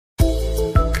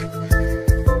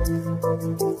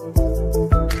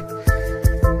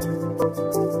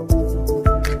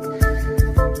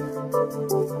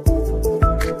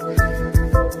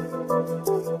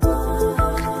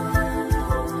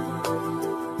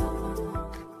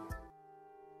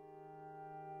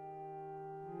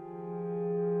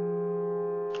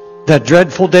That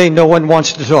dreadful day no one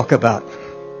wants to talk about.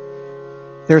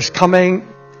 There's coming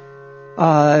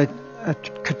a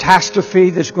catastrophe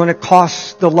that's going to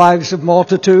cost the lives of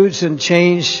multitudes and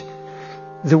change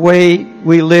the way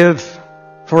we live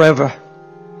forever.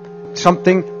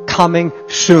 Something coming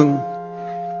soon.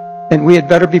 And we had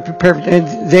better be prepared.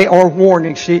 And they are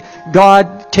warning. See,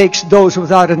 God takes those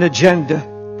without an agenda.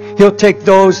 He'll take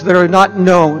those that are not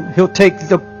known. He'll take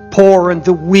the poor and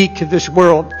the weak of this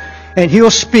world. And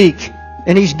He'll speak.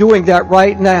 And He's doing that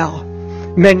right now.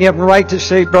 Many have a right to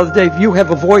say, Brother Dave, you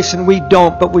have a voice and we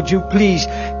don't. But would you please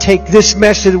take this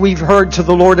message that we've heard to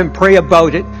the Lord and pray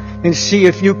about it. And see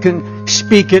if you can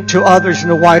speak it to others in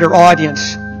a wider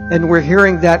audience. And we're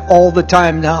hearing that all the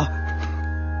time now.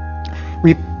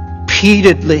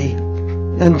 Repeatedly.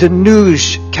 And the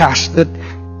newscast, the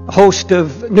host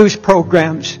of news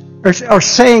programs are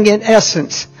saying in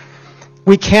essence,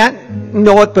 we can't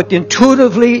know it, but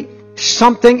intuitively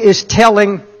something is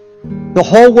telling the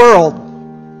whole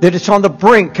world that it's on the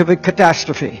brink of a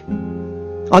catastrophe.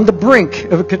 On the brink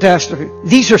of a catastrophe.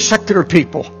 These are secular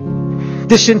people.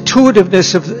 This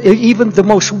intuitiveness of even the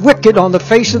most wicked on the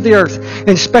face of the earth, and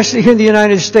especially here in the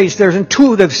United States, there's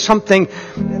intuitive something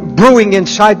brewing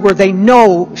inside where they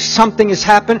know something has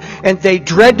happened and they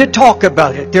dread to talk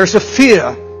about it. There's a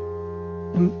fear.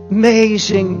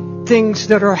 Amazing things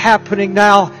that are happening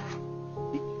now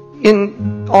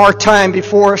in our time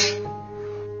before us.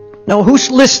 Now,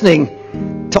 who's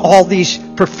listening to all these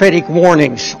prophetic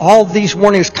warnings? All these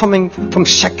warnings coming from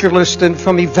secularists and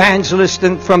from evangelists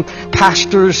and from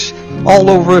pastors all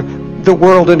over the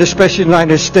world, and especially the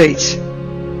United States.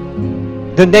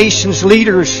 The nation's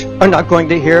leaders are not going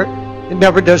to hear it. It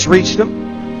never does reach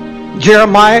them.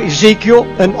 Jeremiah, Ezekiel,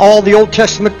 and all the Old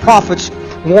Testament prophets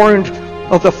warned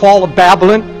of the fall of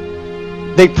Babylon.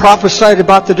 They prophesied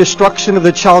about the destruction of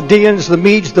the Chaldeans, the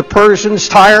Medes, the Persians,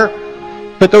 Tyre.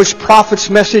 But those prophets'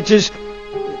 messages,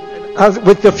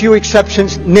 with a few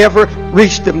exceptions, never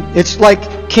reached them. It's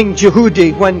like King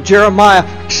Jehudi when Jeremiah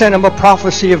sent him a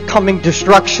prophecy of coming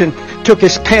destruction, took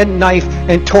his penknife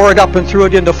and tore it up and threw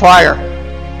it in the fire.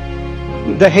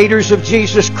 The haters of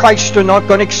Jesus Christ are not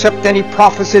going to accept any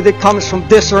prophecy that comes from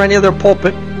this or any other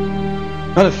pulpit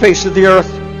on the face of the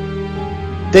earth.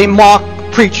 They mock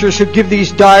preachers who give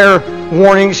these dire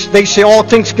warnings. They say all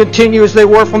things continue as they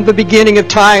were from the beginning of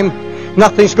time.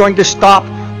 Nothing's going to stop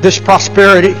this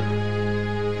prosperity.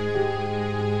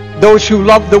 Those who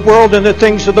love the world and the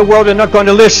things of the world are not going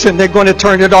to listen. They're going to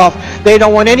turn it off. They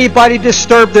don't want anybody to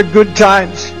disturb their good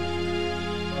times.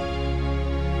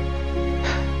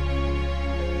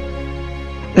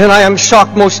 And I am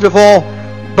shocked most of all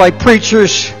by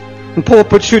preachers and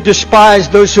pulpits who despise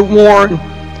those who warn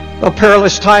of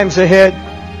perilous times ahead.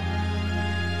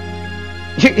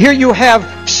 Here you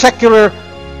have secular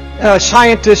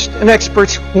scientists and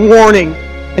experts warning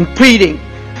and pleading.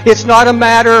 It's not a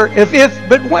matter of if,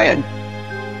 but when.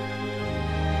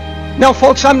 Now,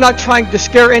 folks, I'm not trying to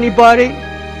scare anybody,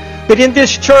 but in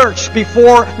this church,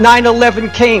 before 9/11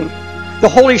 came, the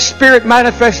Holy Spirit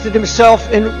manifested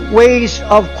Himself in ways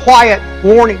of quiet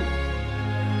warning,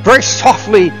 very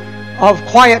softly, of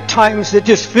quiet times that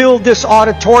just filled this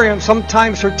auditorium,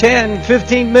 sometimes for 10,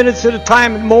 15 minutes at a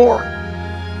time and more.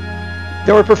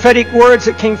 There were prophetic words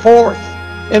that came forth.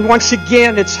 And once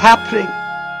again, it's happening.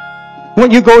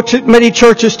 When you go to many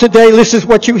churches today, this is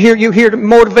what you hear. You hear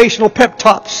motivational pep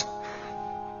talks.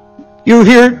 You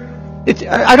hear,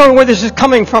 I don't know where this is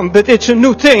coming from, but it's a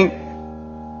new thing.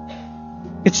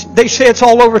 They say it's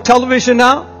all over television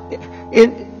now.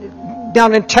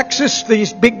 Down in Texas,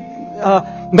 these big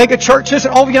mega churches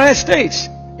in all the United States.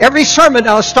 Every sermon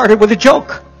now started with a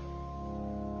joke.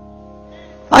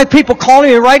 I have people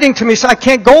calling and writing to me, say I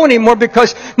can't go anymore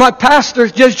because my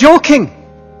pastor's just joking.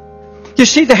 You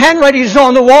see, the handwriting is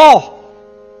on the wall.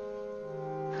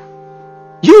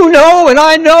 You know and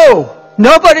I know.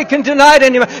 Nobody can deny it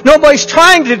anymore. Nobody's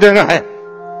trying to deny it.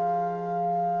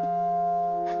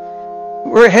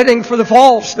 We're heading for the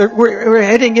falls. We're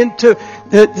heading into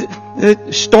the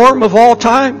storm of all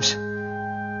times.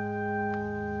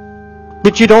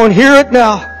 But you don't hear it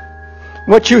now.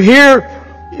 What you hear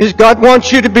is God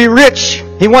wants you to be rich.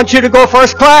 He wants you to go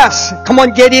first class. Come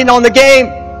on, get in on the game.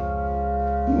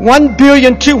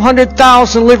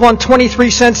 1,200,000 live on 23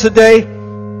 cents a day.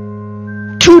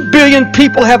 2 billion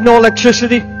people have no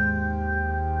electricity.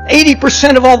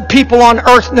 80% of all the people on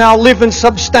earth now live in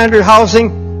substandard housing.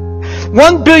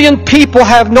 1 billion people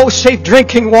have no safe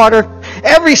drinking water.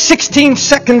 Every 16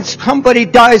 seconds somebody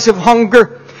dies of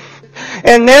hunger.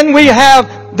 And then we have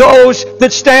those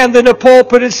that stand in the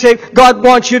pulpit and say, God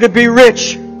wants you to be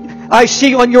rich. I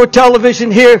see on your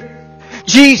television here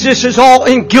Jesus is all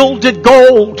in gilded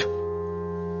gold.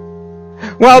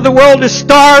 While the world is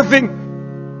starving,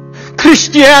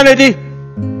 Christianity,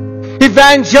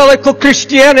 evangelical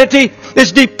Christianity,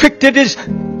 is depicted as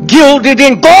gilded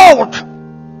in gold.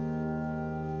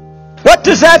 What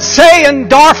does that say in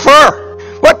Darfur?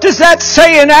 What does that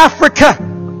say in Africa?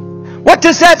 What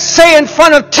does that say in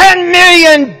front of 10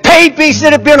 million babies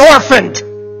that have been orphaned?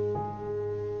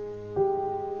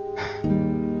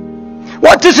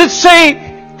 What does it say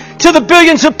to the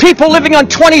billions of people living on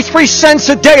 23 cents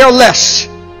a day or less?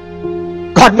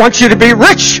 God wants you to be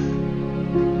rich.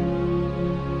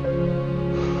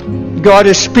 God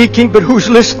is speaking, but who's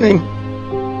listening?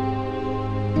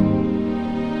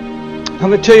 I'm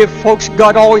going to tell you, folks,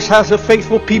 God always has a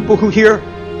faithful people who hear.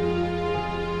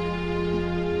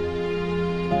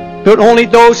 But only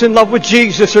those in love with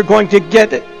Jesus are going to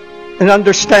get it and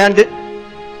understand it.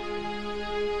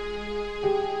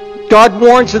 God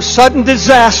warns of sudden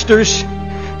disasters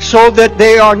so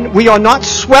that we are not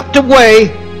swept away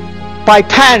by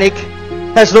panic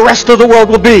as the rest of the world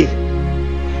will be.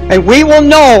 And we will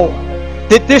know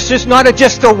that this is not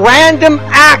just a random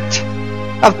act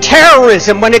of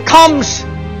terrorism when it comes,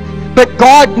 but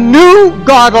God knew,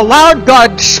 God allowed,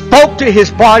 God spoke to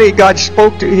His body, God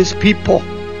spoke to His people.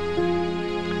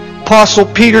 Apostle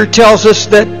Peter tells us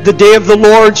that the day of the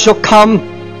Lord shall come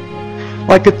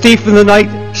like a thief in the night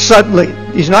suddenly.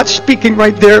 He's not speaking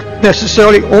right there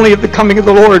necessarily only of the coming of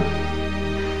the Lord.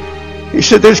 He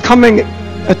said there's coming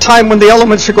a time when the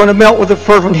elements are going to melt with a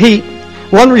fervent heat.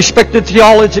 One respected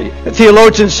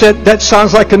theologian said that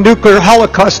sounds like a nuclear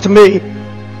holocaust to me.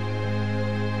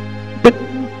 But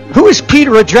who is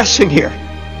Peter addressing here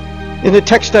in the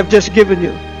text I've just given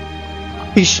you?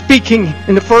 He's speaking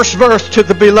in the first verse to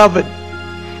the beloved.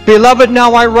 Beloved,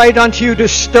 now I write unto you to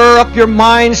stir up your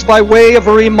minds by way of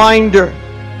a reminder.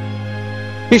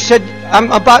 He said,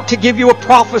 I'm about to give you a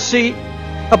prophecy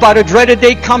about a dreaded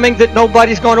day coming that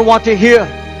nobody's going to want to hear.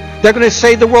 They're going to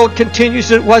say the world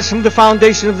continues as it was from the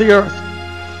foundation of the earth.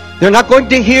 They're not going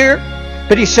to hear,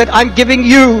 but he said, I'm giving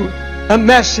you a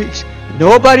message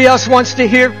nobody else wants to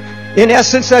hear. In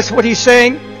essence, that's what he's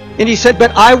saying. And he said,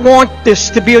 but I want this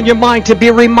to be on your mind, to be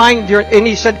a reminder. And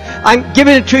he said, I'm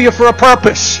giving it to you for a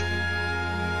purpose.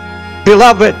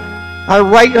 Beloved, I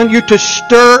write on you to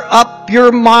stir up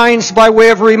your minds by way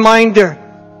of a reminder.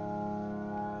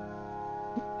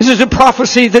 This is a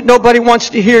prophecy that nobody wants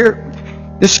to hear.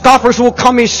 The scoffers will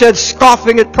come, he said,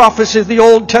 scoffing at prophecies of the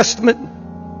Old Testament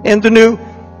and the New.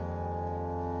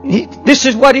 This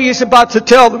is what he is about to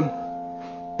tell them.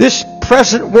 This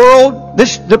present world,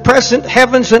 the present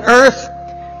heavens and earth,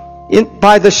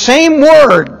 by the same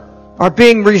word, are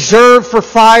being reserved for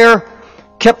fire,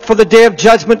 kept for the day of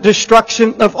judgment,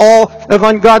 destruction of all of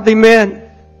ungodly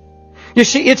men. You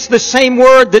see, it's the same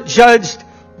word that judged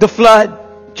the flood,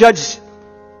 judged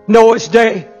Noah's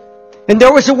day. And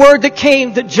there was a word that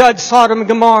came that judged Sodom and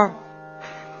Gomorrah.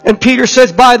 And Peter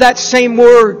says, by that same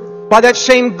word, by that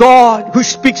same God who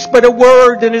speaks but a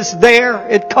word and is there,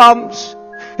 it comes.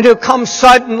 And it'll come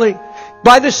suddenly.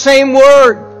 By the same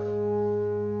word.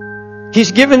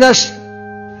 He's given us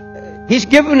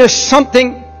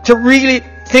something to really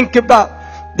think about.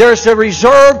 There's a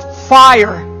reserved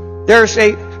fire. There's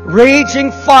a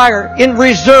raging fire in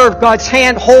reserve. God's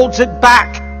hand holds it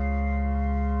back.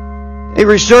 In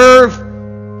reserve,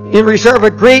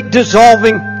 a great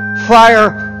dissolving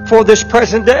fire for this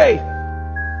present day.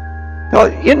 Now,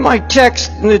 in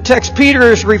the text,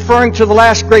 Peter is referring to the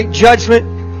last great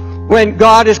judgment when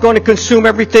God is going to consume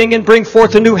everything and bring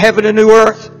forth a new heaven and new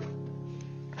earth.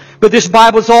 But this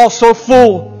Bible is also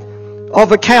full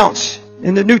of accounts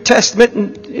in the New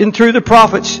Testament and through the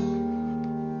prophets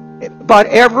about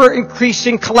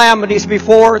ever-increasing calamities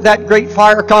before that great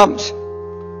fire comes.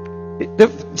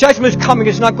 The judgment coming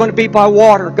is not going to be by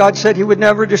water. God said He would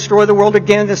never destroy the world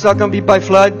again. It's not going to be by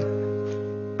flood,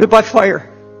 but by fire.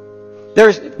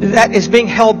 That is being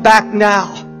held back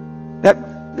now.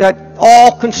 That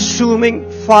all-consuming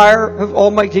fire of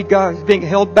Almighty God is being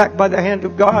held back by the hand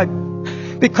of God.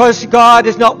 Because God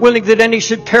is not willing that any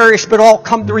should perish, but all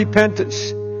come to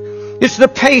repentance. It's the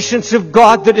patience of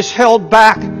God that has held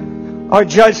back our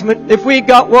judgment. If we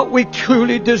got what we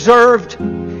truly deserved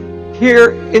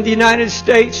here in the United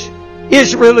States,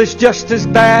 Israel is just as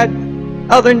bad.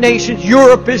 Other nations,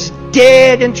 Europe is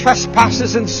dead in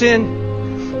trespasses and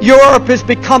sin. Europe has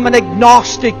become an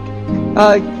agnostic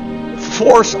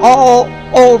force all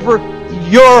over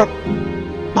Europe.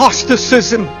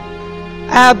 Gnosticism,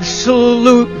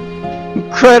 absolute,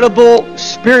 incredible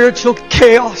spiritual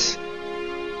chaos.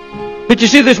 But you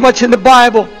see, there's much in the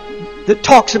Bible that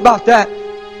talks about that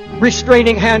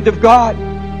restraining hand of God.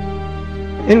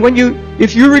 And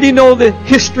if you really know the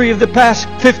history of the past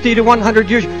 50 to 100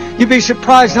 years, you'd be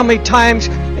surprised how many times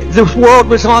the world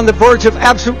was on the verge of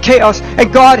absolute chaos,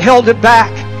 and God held it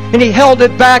back. And He held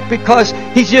it back because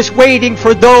He's just waiting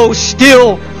for those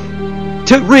still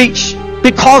to reach,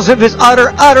 because of His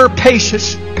utter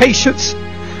patience.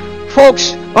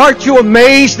 Folks, aren't you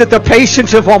amazed at the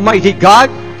patience of Almighty God?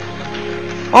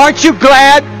 Aren't you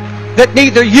glad that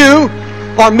neither you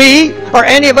or me or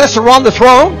any of us are on the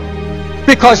throne?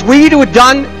 Because we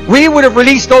would have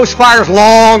released those fires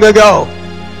long ago.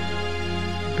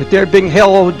 But they're being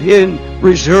held in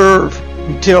reserve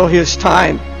until His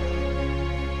time.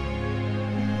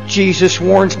 Jesus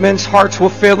warns men's hearts will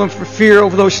fail them for fear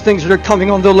over those things that are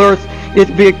coming on the earth.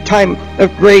 It'll be a time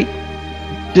of great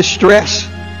distress.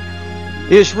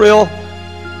 Israel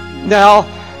now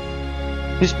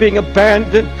is being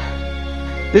abandoned.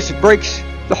 This breaks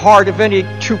the heart of any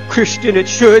true Christian. It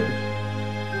should.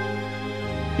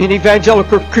 In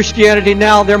evangelical Christianity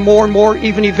now, there are more and more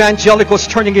even evangelicals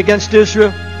turning against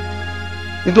Israel.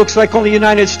 It looks like only the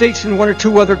United States and one or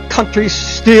two other countries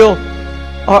still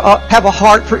have a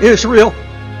heart for Israel.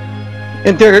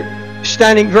 And they're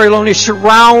standing very lonely,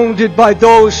 surrounded by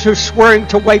those who are swearing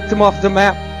to wipe them off the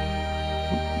map.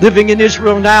 Living in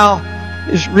Israel now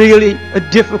is really a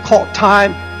difficult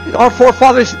time. Our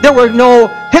forefathers,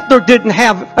 Hitler didn't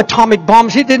have atomic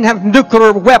bombs. He didn't have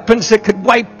nuclear weapons that could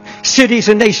wipe cities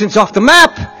and nations off the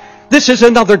map. This is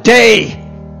another day.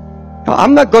 Now,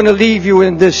 I'm not going to leave you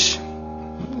in this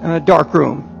dark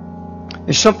room.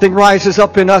 If something rises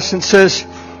up in us and says,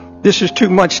 this is too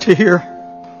much to hear.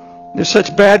 There's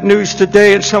such bad news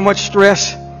today and so much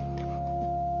stress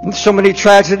and so many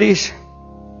tragedies.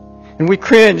 And we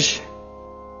cringe.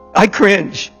 I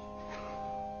cringe.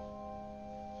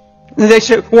 And they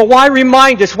say, well, why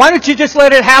remind us? Why don't you just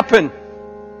let it happen?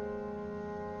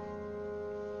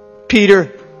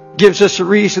 Peter gives us a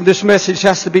reason this message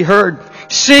has to be heard.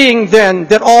 Seeing then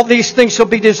that all these things shall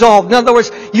be dissolved. In other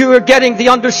words, you are getting the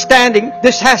understanding.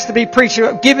 This has to be preached.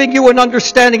 Giving you an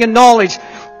understanding and knowledge.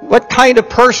 What kind of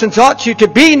persons ought you to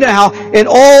be now in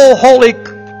all holy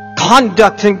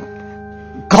conduct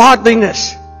and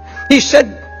godliness? He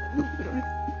said,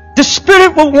 the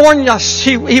Spirit will warn us.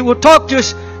 He will talk to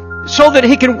us so that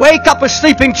He can wake up a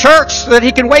sleeping church, so that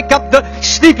He can wake up the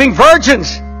sleeping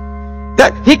virgins,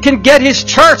 that He can get His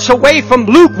church away from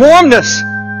lukewarmness.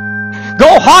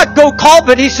 Go hot, go cold,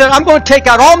 but He said, I'm going to take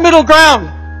out all middle ground.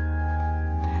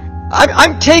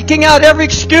 I'm taking out every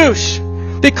excuse,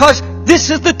 because this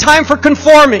is the time for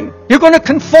conforming. You're going to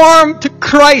conform to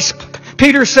Christ,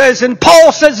 Peter says, and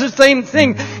Paul says the same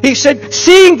thing. He said,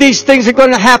 seeing these things are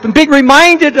going to happen, be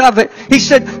reminded of it. He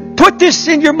said, put this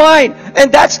in your mind.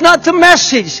 And that's not the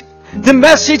message. The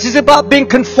message is about being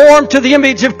conformed to the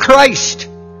image of Christ.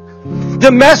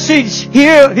 The message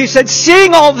here, he said,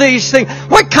 seeing all these things,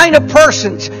 what kind of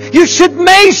persons? You should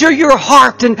measure your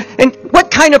heart and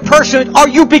what kind of person are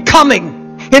you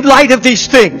becoming in light of these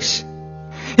things?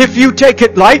 If you take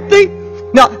it lightly,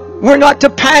 now, we're not to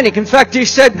panic. In fact, he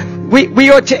said, we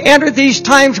are to enter these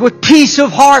times with peace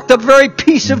of heart, the very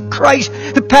peace of Christ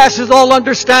that passes all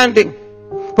understanding.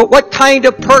 But what kind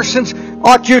of persons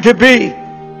ought you to be?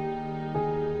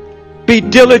 Be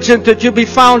diligent that you be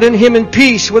found in Him in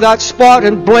peace, without spot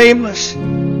and blameless.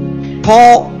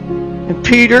 Paul and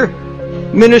Peter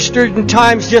ministered in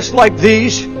times just like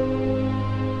these.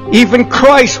 Even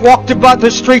Christ walked about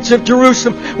the streets of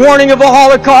Jerusalem, warning of a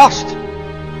Holocaust.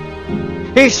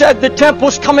 He said, the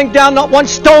temple's coming down, not one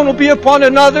stone will be upon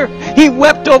another. He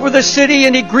wept over the city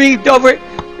and He grieved over it.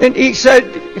 And He said,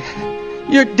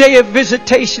 your day of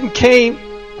visitation came.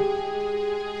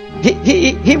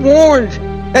 He warned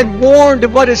and warned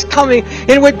of what is coming.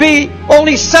 It would be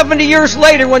only 70 years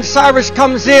later when Cyrus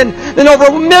comes in, and over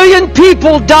 1 million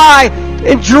people die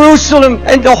in Jerusalem,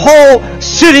 and the whole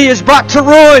city is brought to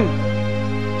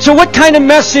ruin. So what kind of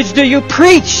message do you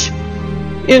preach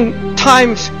in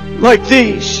times like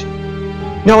these?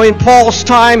 Now, in Paul's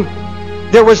time,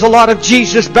 there was a lot of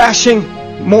Jesus bashing,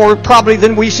 more probably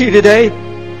than we see today.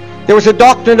 There was a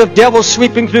doctrine of devils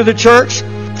sweeping through the church,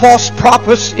 false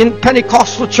prophets in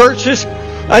Pentecostal churches,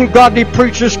 ungodly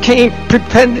preachers came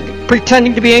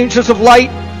pretending to be angels of light.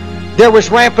 There was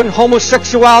rampant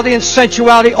homosexuality and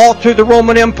sensuality all through the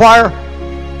Roman Empire.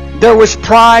 There was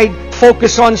pride,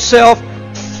 focus on self,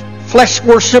 flesh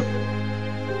worship.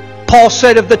 Paul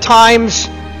said of the times,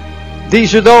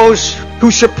 these are those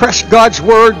who suppress God's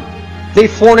word. They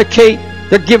fornicate.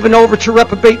 They're given over to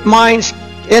reprobate minds,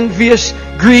 envious,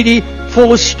 greedy,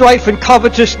 full of strife and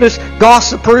covetousness,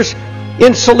 gossipers,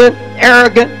 insolent,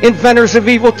 arrogant, inventors of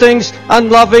evil things,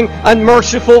 unloving,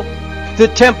 unmerciful. The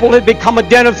temple had become a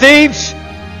den of thieves.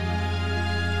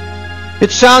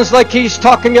 It sounds like he's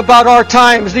talking about our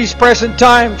times, these present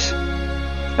times.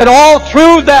 And all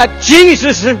through that,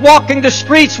 Jesus is walking the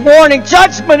streets warning,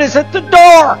 judgment is at the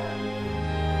door.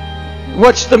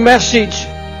 What's the message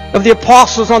of the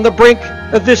apostles on the brink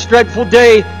of this dreadful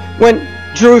day when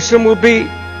Jerusalem will be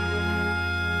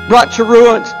brought to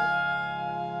ruins?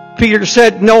 Peter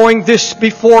said, knowing this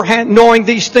beforehand, knowing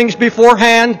these things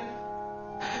beforehand,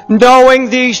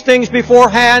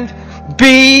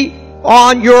 be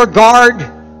on your guard,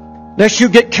 lest you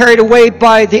get carried away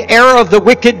by the error of the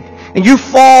wicked, and you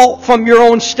fall from your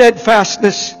own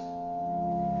steadfastness.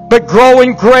 But grow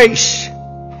in grace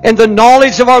and the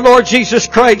knowledge of our Lord Jesus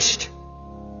Christ.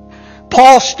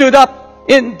 Paul stood up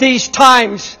in these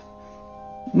times,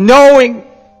 knowing,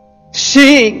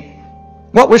 seeing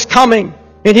what was coming.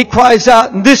 And he cries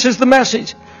out, and this is the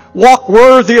message: walk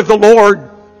worthy of the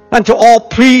Lord, unto all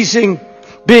pleasing,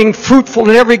 being fruitful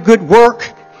in every good work,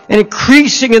 and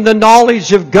increasing in the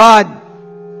knowledge of God.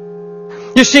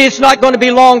 You see, it's not going to be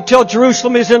long till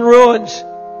Jerusalem is in ruins.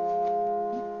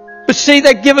 But see,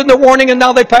 they've given the warning and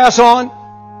now they pass on.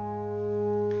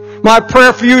 My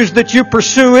prayer for you is that you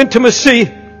pursue intimacy,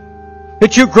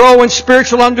 that you grow in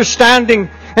spiritual understanding,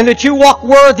 and that you walk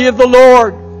worthy of the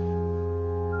Lord.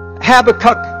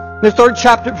 Habakkuk, the 3rd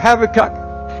chapter of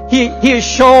Habakkuk, he has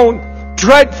shown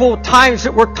dreadful times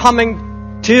that were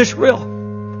coming to Israel.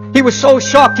 He was so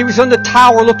shocked. He was on the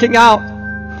tower looking out.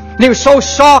 And he was so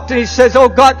shocked, and he says, oh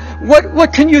God,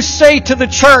 what can you say to the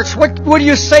church? What do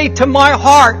you say to my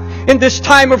heart in this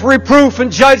time of reproof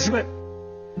and judgment?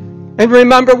 And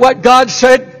remember what God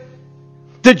said?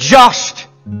 The just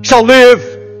shall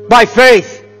live by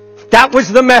faith. That was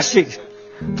the message.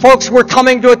 Folks, we're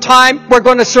coming to a time we're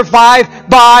going to survive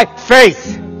by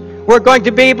faith. We're going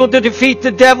to be able to defeat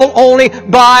the devil only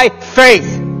by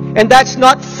faith. And that's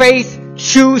not faith,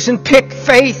 choose and pick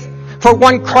faith for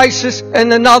one crisis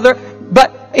and another,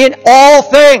 but in all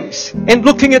things, in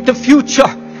looking at the future,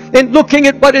 in looking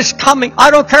at what is coming. I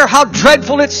don't care how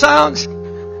dreadful it sounds.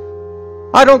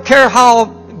 I don't care how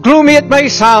gloomy it may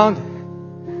sound.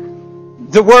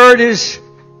 The word is,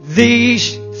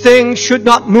 these things should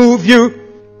not move you.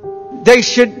 They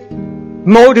should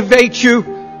motivate you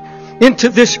into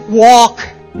this walk.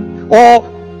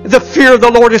 The fear of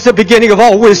the Lord is the beginning of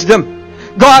all wisdom.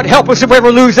 God help us if we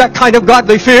ever lose that kind of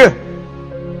godly fear.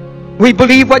 We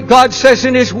believe what God says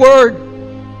in His Word.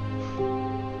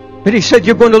 But He said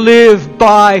you're going to live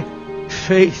by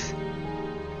faith.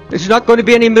 There's not going to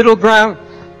be any middle ground.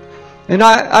 And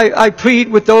I plead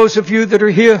with those of you that are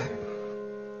here.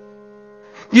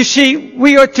 You see,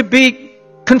 we are to be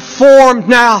conformed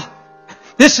now.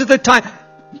 This is the time.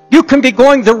 You can be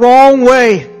going the wrong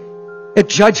way at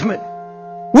judgment.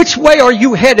 Which way are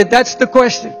you headed? That's the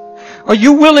question. Are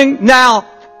you willing now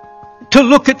to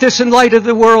look at this in light of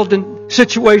the world and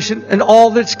situation and all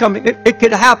that's coming? It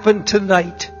could happen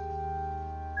tonight.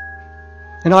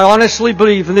 And I honestly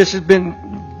believe, and this has been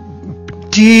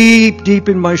deep, deep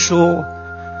in my soul,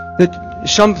 that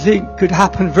something could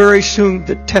happen very soon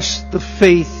that tests the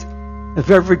faith of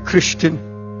every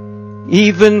Christian.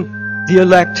 Even the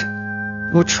elect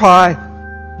will try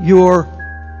your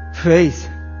faith.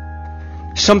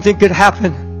 Something could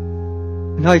happen,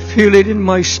 and I feel it in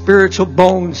my spiritual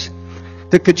bones,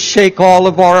 that could shake all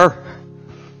of our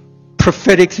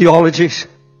prophetic theologies.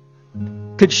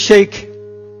 Could shake.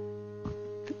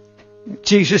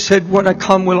 Jesus said, when I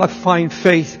come, will I find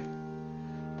faith?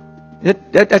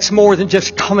 That's more than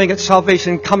just coming at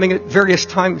salvation, coming at various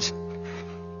times.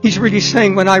 He's really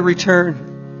saying, when I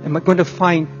return, am I going to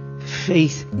find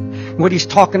faith? What He's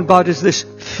talking about is this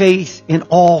faith in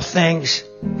all things.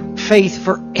 Faith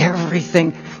for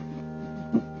everything.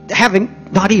 Having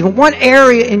not even one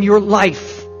area in your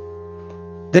life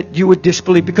that you would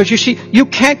disbelieve. Because you see, you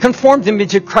can't conform to the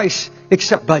image of Christ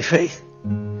except by faith.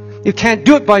 You can't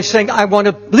do it by saying, I want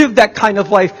to live that kind of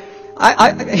life.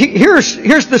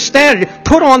 Here's the standard.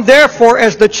 Put on therefore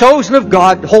as the chosen of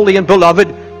God, holy and beloved,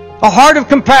 a heart of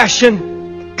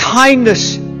compassion,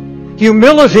 kindness,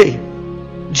 humility,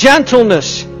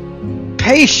 gentleness,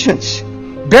 patience,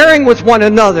 bearing with one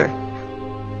another.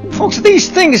 Folks, these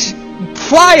things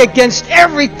fly against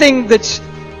everything that's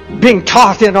being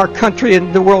taught in our country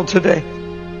and the world today.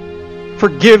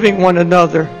 Forgiving one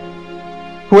another.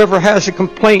 Whoever has a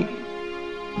complaint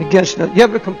against you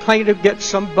have a complaint against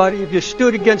somebody, if you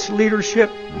stood against leadership,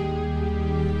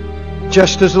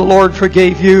 just as the Lord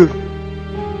forgave you,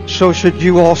 so should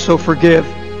you also forgive.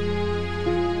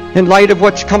 In light of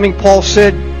what's coming, Paul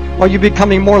said, are you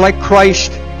becoming more like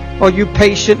Christ? Are you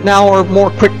patient now or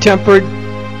more quick-tempered?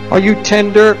 Are you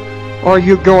tender or are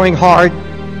you going hard?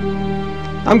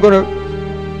 I'm going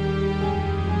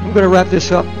I'm going to wrap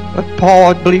this up. But Paul,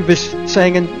 I believe, is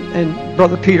saying, and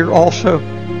Brother Peter also,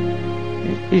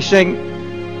 he's saying,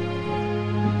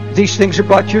 these things are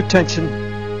brought to your attention.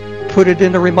 Put it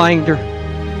in a reminder.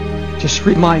 Just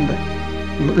remind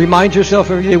them. Remind yourself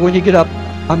every day when you get up,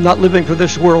 I'm not living for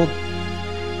this world.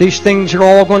 These things are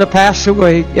all going to pass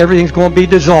away. Everything's going to be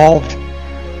dissolved.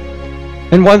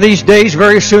 And one of these days,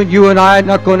 very soon, you and I are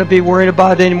not going to be worrying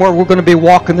about it anymore. We're going to be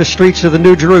walking the streets of the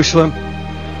New Jerusalem.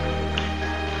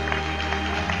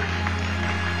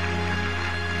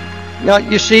 Now,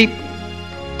 you see,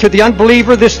 to the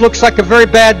unbeliever, this looks like a very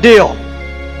bad deal.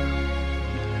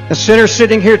 A sinner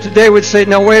sitting here today would say,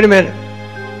 now, wait a minute.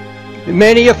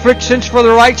 Many afflictions for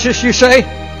the righteous, you say?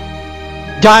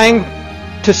 Dying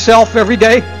to self every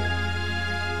day?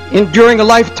 Enduring a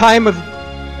lifetime of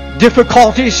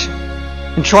difficulties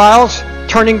and trials?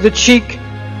 Turning the cheek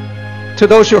to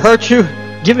those who hurt you?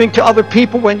 Giving to other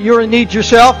people when you're in need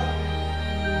yourself?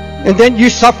 And then you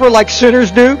suffer like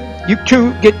sinners do? You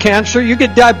too get cancer, you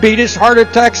get diabetes, heart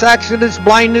attacks, accidents,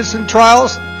 blindness, and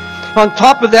trials. On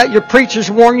top of that, your preachers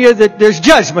warn you that there's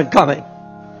judgment coming.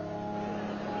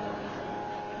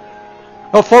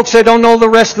 Well, folks, they don't know the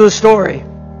rest of the story.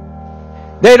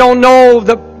 They don't know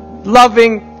the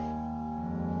loving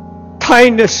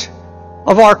kindness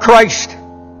of our Christ.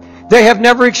 They have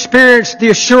never experienced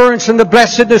the assurance and the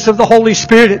blessedness of the Holy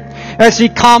Spirit as He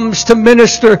comes to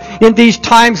minister in these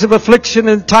times of affliction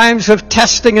and times of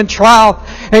testing and trial.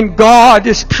 And God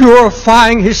is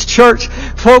purifying His church.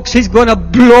 Folks, He's going to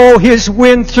blow His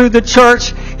wind through the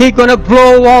church. He's going to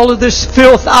blow all of this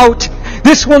filth out.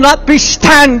 This will not be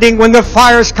standing when the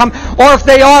fires come. Or if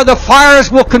they are, the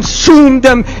fires will consume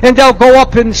them and they'll go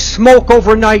up in smoke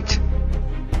overnight.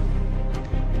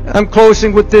 I'm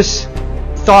closing with this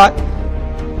thought.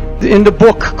 In the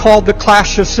book called The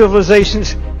Clash of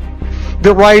Civilizations,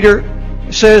 the writer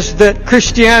says that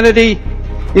Christianity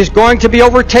is going to be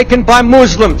overtaken by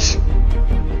Muslims.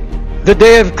 The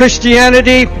day of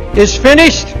Christianity is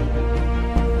finished.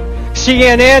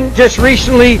 CNN just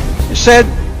recently said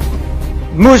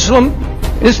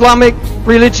Islamic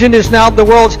religion is now the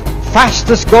world's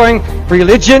fastest growing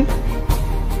religion.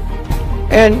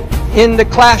 And in the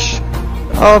clash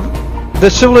of the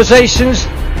civilizations,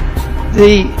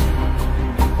 the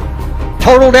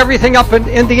totaled everything up, and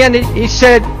in the end he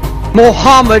said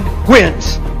Muhammad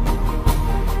wins.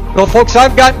 Well, folks,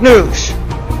 I've got news.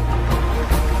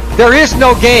 There is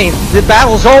no game. The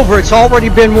battle's over. It's already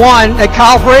been won at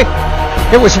Calvary.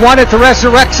 It was won at the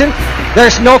resurrection.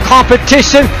 There's no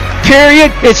competition,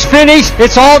 period. It's finished.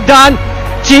 It's all done.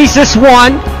 Jesus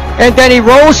won, and then He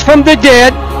rose from the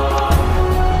dead.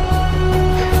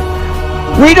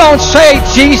 We don't say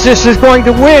Jesus is going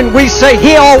to win. We say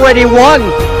He already won.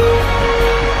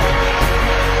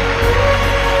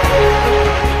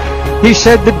 He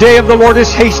said the day of the Lord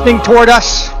is hastening toward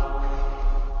us.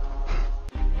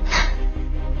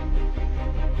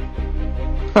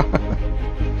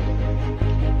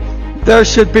 There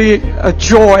should be a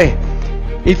joy.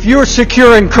 If you're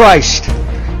secure in Christ,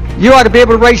 you ought to be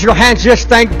able to raise your hands. Just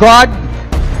thank God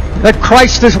that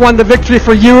Christ has won the victory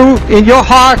for you in your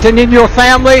heart and in your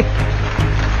family.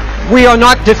 We are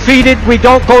not defeated. We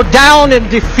don't go down in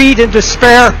defeat and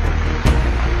despair.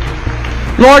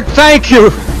 Lord, thank You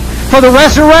for the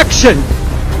resurrection.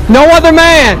 No other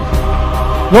man.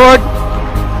 Lord,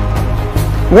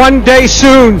 one day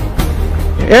soon,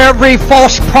 every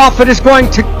false prophet is going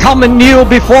to come and kneel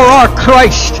before our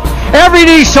Christ. Every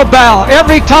knee shall bow.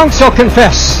 Every tongue shall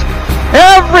confess.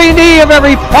 Every knee of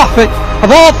every prophet of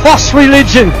all false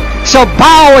religion shall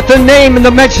bow at the name and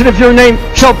the mention of Your name,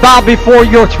 shall bow before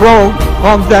Your throne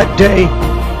on that day.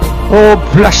 Oh,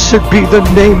 blessed be the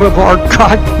name of our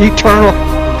God eternal.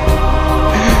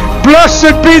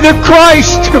 Blessed be the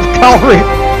Christ of Calvary.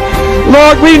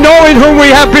 Lord, we know in whom we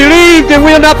have believed, and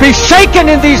we will not be shaken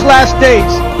in these last days.